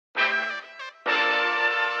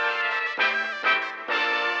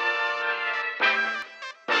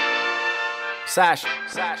Sash.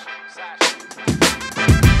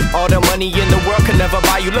 All the money in the world can never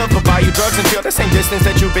buy you love or buy you drugs and feel the same distance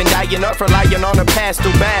that you've been dying up, relying on the past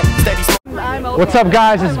too bad. Steady smoke. What's up,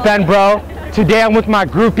 guys? It's Ben, bro. Today I'm with my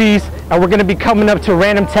groupies and we're gonna be coming up to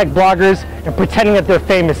random tech bloggers and pretending that they're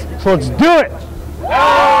famous. So let's do it!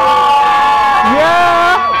 Yeah!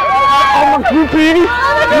 I'm a groupie!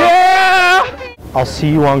 Yeah! I'll see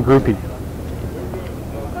you on Groupie.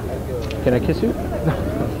 Can I kiss you?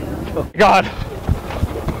 God.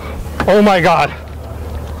 Oh my God.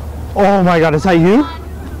 Oh my God, is that you?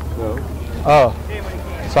 No. Oh.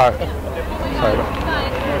 Sorry.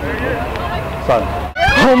 Sorry.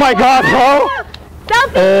 Oh my God, bro!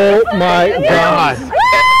 Oh my God.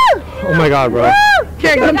 Oh my God, bro.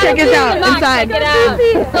 Here, come check us out inside. Check it out.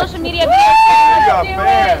 Social media. You got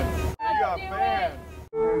fans. You got fans.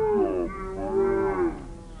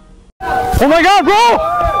 Oh my God, bro!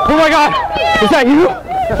 Oh my God! Is that you?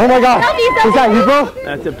 Oh my God! Is that you, bro?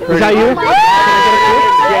 That's a pretty. Is that you? Can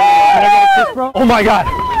I get a kiss, bro? Oh my God!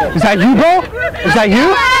 Is that you, bro? Is that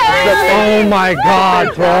you? Oh my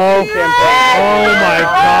God, bro! Oh my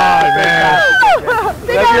God, man!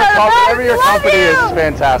 Whatever your company is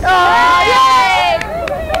fantastic.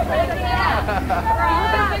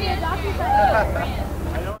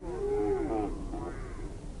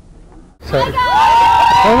 Sorry.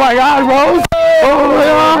 Oh my God, bro! Oh my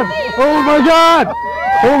God! Oh my God!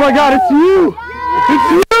 Oh my God, it's you!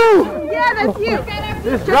 It's you! Yeah, that's you.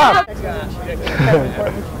 This drop.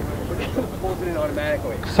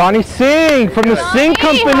 Sonny Singh from the Singh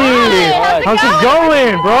Company. How's it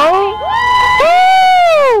going, bro?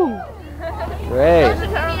 Woo! Great.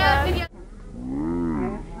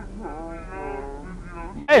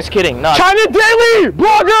 Just kidding. No. China Daily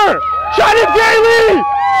blogger. China Daily.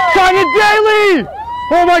 China Daily.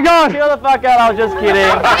 Oh my God. Chill the fuck out. I was just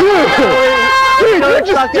kidding. Dude,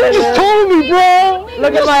 you just told me, bro.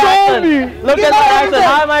 Look at my accent. Look at my accent.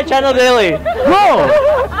 Hi, my Channel Daily. Bro.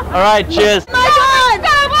 All right, cheers. Oh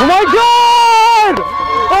my God!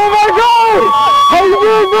 Oh my God! How you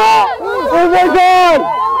doing, bro? Oh my God!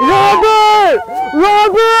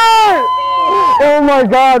 Robert! Oh my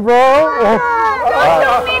God, bro! I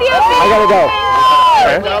gotta go.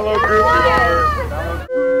 Download Groupie.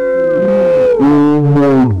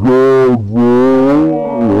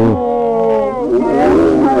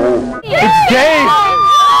 It's Dave!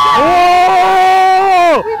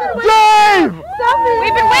 Oh! Dave!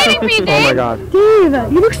 We've been waiting for you, Dave. Oh my God.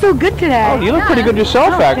 Dave, you look so good today. Oh, you look pretty good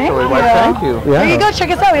yourself, actually. Why, thank you. Yeah. Here you go, check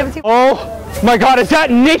us out. We haven't seen. Oh my God, is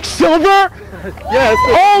that Nick Silver? Yes.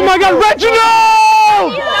 Oh my God,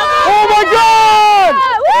 Reginald! Oh my God!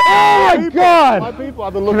 Oh my God! My people,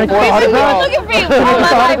 I've been looking for Can I an get autograph. Looking for you. Can I get All an my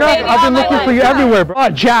life, autograph? baby. I've been All my looking for you life. everywhere, bro.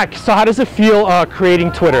 Jack, so how does it feel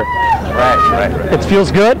creating Twitter? Right. It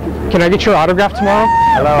feels good? Can I get your autograph tomorrow?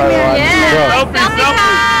 Hello, everyone. Yeah.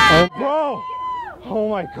 Oh, bro! Oh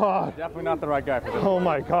my God. Definitely not the right guy for this. Oh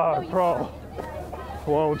my God, bro.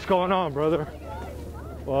 Whoa, what's going on, brother?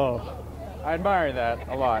 Whoa. I admire that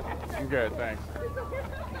a lot. I'm good, thanks.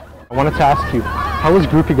 I wanted to ask you, how is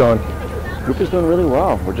Groupie going? Group is doing really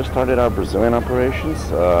well. We just started our Brazilian operations,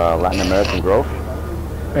 Latin American growth.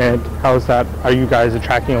 And how's that? Are you guys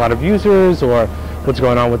attracting a lot of users, or what's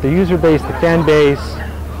going on with the user base, the fan base?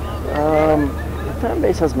 The fan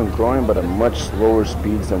base has been growing, but at much slower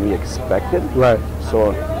speeds than we expected. Right.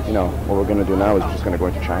 So, you know, what we're going to do now is just going to go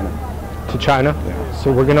into China. To China? Yeah.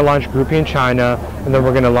 So we're going to launch Groupie in China, and then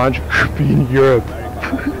we're going to launch Groupie in Europe.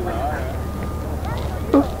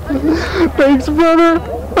 Thanks, brother.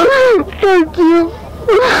 Thank you.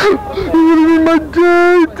 You're going to be my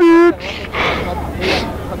dad, dude.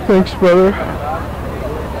 Thanks, brother.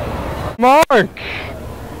 Mark.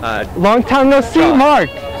 Long time no see, John. Mark.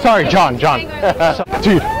 Sorry, John.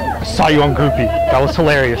 Dude, I saw you on Groupie. That was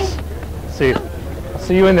hilarious. See you. I'll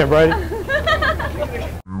see you in there, buddy.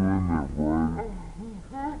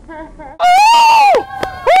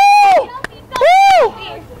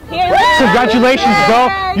 Congratulations, bro.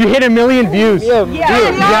 You hit 1 million views. Yeah.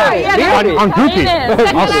 On Groupie.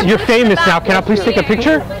 You're famous now. Can I please take a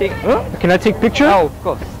picture? Can I take a picture? Oh, of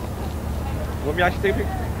course. Want me to actually take a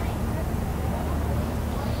picture?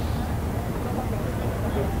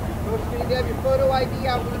 Can you have your photo ID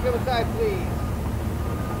out when you come inside, please?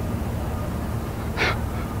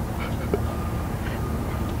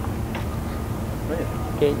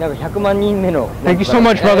 Thank you so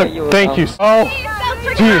much, brother. Thank you. Oh,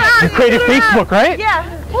 dude, you created Facebook, right? Yeah.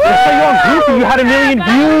 I saw you on Groupie. You had 1 million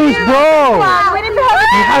views, bro.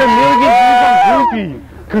 You had 1 million views on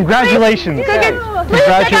Groupie. Congratulations.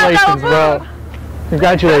 Congratulations, bro.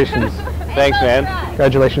 Congratulations. Thanks, man.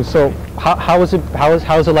 Congratulations. So, How is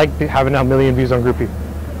it like having a million views on Groupie?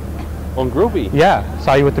 On Groupie? Yeah,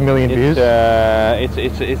 saw you with the million views.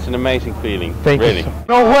 It's an amazing feeling. Thank really. you.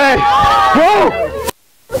 No way! Bro!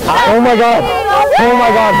 Oh my god! Oh my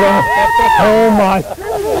god, bro! Oh my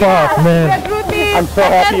fuck, man! I'm so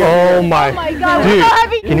happy. Oh my God, dude! we're so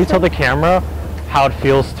happy. Can you tell the camera how it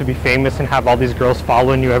feels to be famous and have all these girls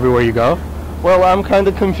following you everywhere you go? Well, I'm kind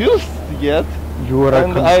of confused yet. You are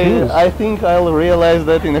And confused. I think I'll realize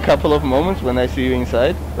that in a couple of moments when I see you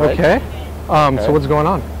inside. Right? Okay. So what's going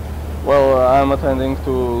on? Well, I'm attending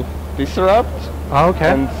to Disrupt Oh, okay.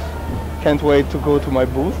 and can't wait to go to my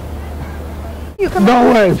booth.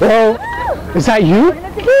 No way, bro! Is that you?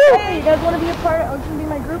 Hey, you guys want to be a part? I want you to be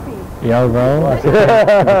my groupie. Yeah, bro.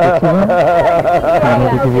 Can I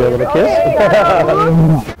give you a little kiss?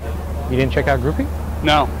 You didn't check out Groupie?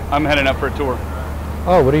 No, I'm heading up for a tour.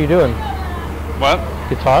 Oh, what are you doing? What?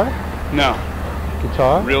 Guitar? No.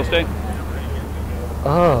 Guitar? Real estate?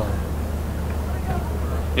 Oh.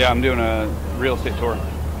 Yeah, I'm doing a real estate tour.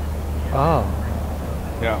 Oh.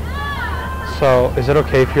 Yeah. So, is it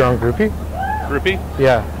okay if you're on Groupie? Groupie?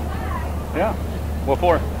 Yeah. Yeah. What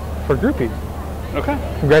for? For Groupie. Okay.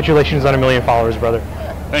 Congratulations on 1 million followers, brother.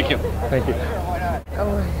 Thank you. Thank you.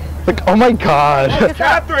 Like, oh my god.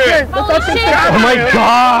 Catherine! Oh my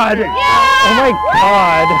god. Oh my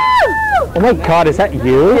god. Oh my god, is that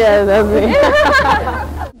you? Yeah, that's me.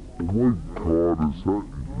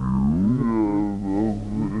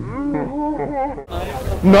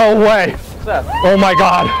 No way. Oh my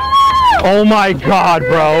god. Oh my god,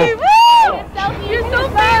 bro. You're so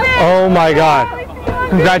famous. Oh my god.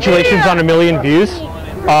 Congratulations on 1 million views.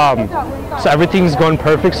 So everything's going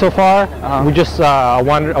perfect so far. We just I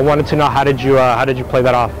wanted to know how did you play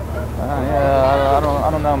that off? Yeah, I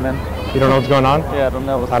don't know, man. You don't know what's going on? Yeah, I don't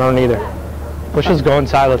know. I don't either. Let's just go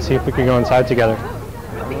inside. Let's see if we can go inside together.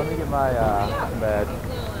 Let me get my badge.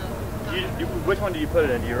 Which one do you put it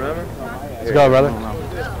in? Do you remember? Let's go, brother.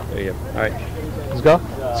 There you go. All right. Let's go.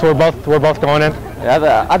 So we're both going in.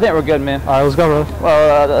 Yeah, I think we're good, man. All right, let's go, brother.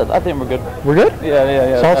 Well, I think we're good. We're good.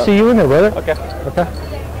 Yeah. So I'll see you in there, brother. Okay. Okay.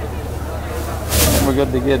 We're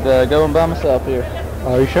good to get going by myself here.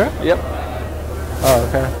 Are you sure? Yep. Oh,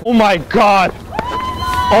 okay. Oh my god.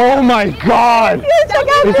 Oh my god.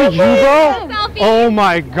 Is it you, bro? Oh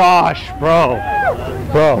my gosh, bro.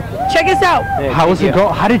 Bro. Check us out. How was it go?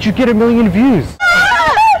 How did you get 1 million views?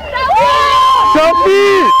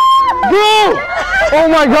 Selfie! Bro! Oh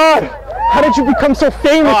my god! How did you become so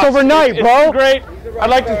famous overnight, bro? Great. I'd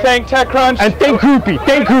like to thank TechCrunch. And thank Groupie.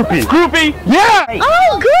 Thank Groupie. Groupie! Yeah!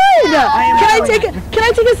 Oh, good. Can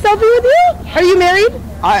I take a selfie with you? Are you married?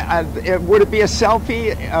 Would it be a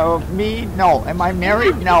selfie of me? No. Am I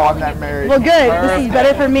married? No, I'm not married. Well, good. This is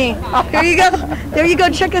better for me. Here you go. There you go.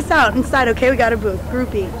 Check us out inside. Okay, we got a booth.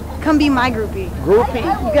 Groupie. Come be my groupie. Groupie?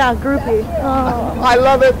 Yeah, groupie. Oh. I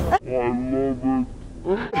love it.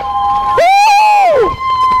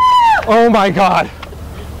 Oh my god.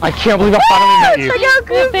 I can't believe I finally met you. Check out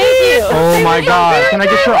groupie. Thank you. Oh my god. Can I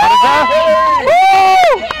get your autograph?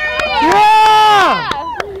 Yeah!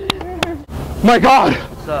 My god.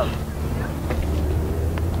 What's up?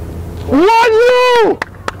 What you?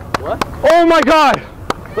 What? Oh my god.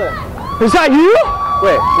 What? Is that you?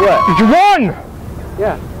 Wait, what? Did you won?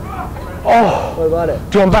 Yeah. Oh. What about it?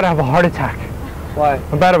 Dude, I'm about to have a heart attack. Why?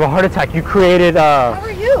 I'm about to have a heart attack. You created How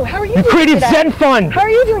are you? How are you? you doing created today? Zen Fund. How are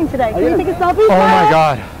you doing today? Can you take a selfie? Oh my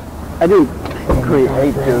god. I do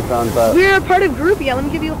create Zen Fund, but We're a part of Groupie. Let me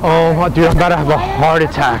give you a Oh my dude, I'm about to have a heart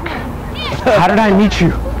attack. How did I meet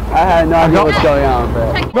you? I had no idea what's going on.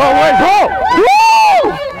 But No way, bro! Woo!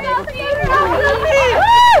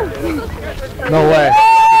 No way.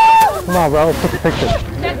 Come on, bro. Let's take a picture.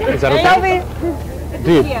 Is that okay?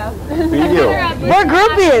 Dude, We're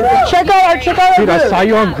groupies. Check out our dude, I saw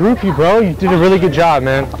you on Groupie, bro. You did a really good job,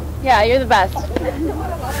 man. Yeah, you're the best.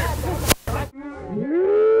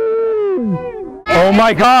 Oh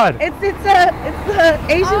my god. It's the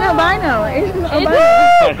Asian albino. Asian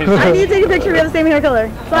albino. I need to take a picture. We have the same hair color.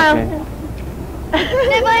 Smile.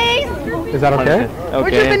 Siblings. Is that okay?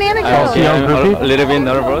 Where's your banana girl? See you on Groupie? A little bit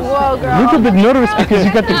nervous. Whoa, girl. You're a bit nervous because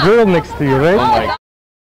you got the girl next to you, right? Oh my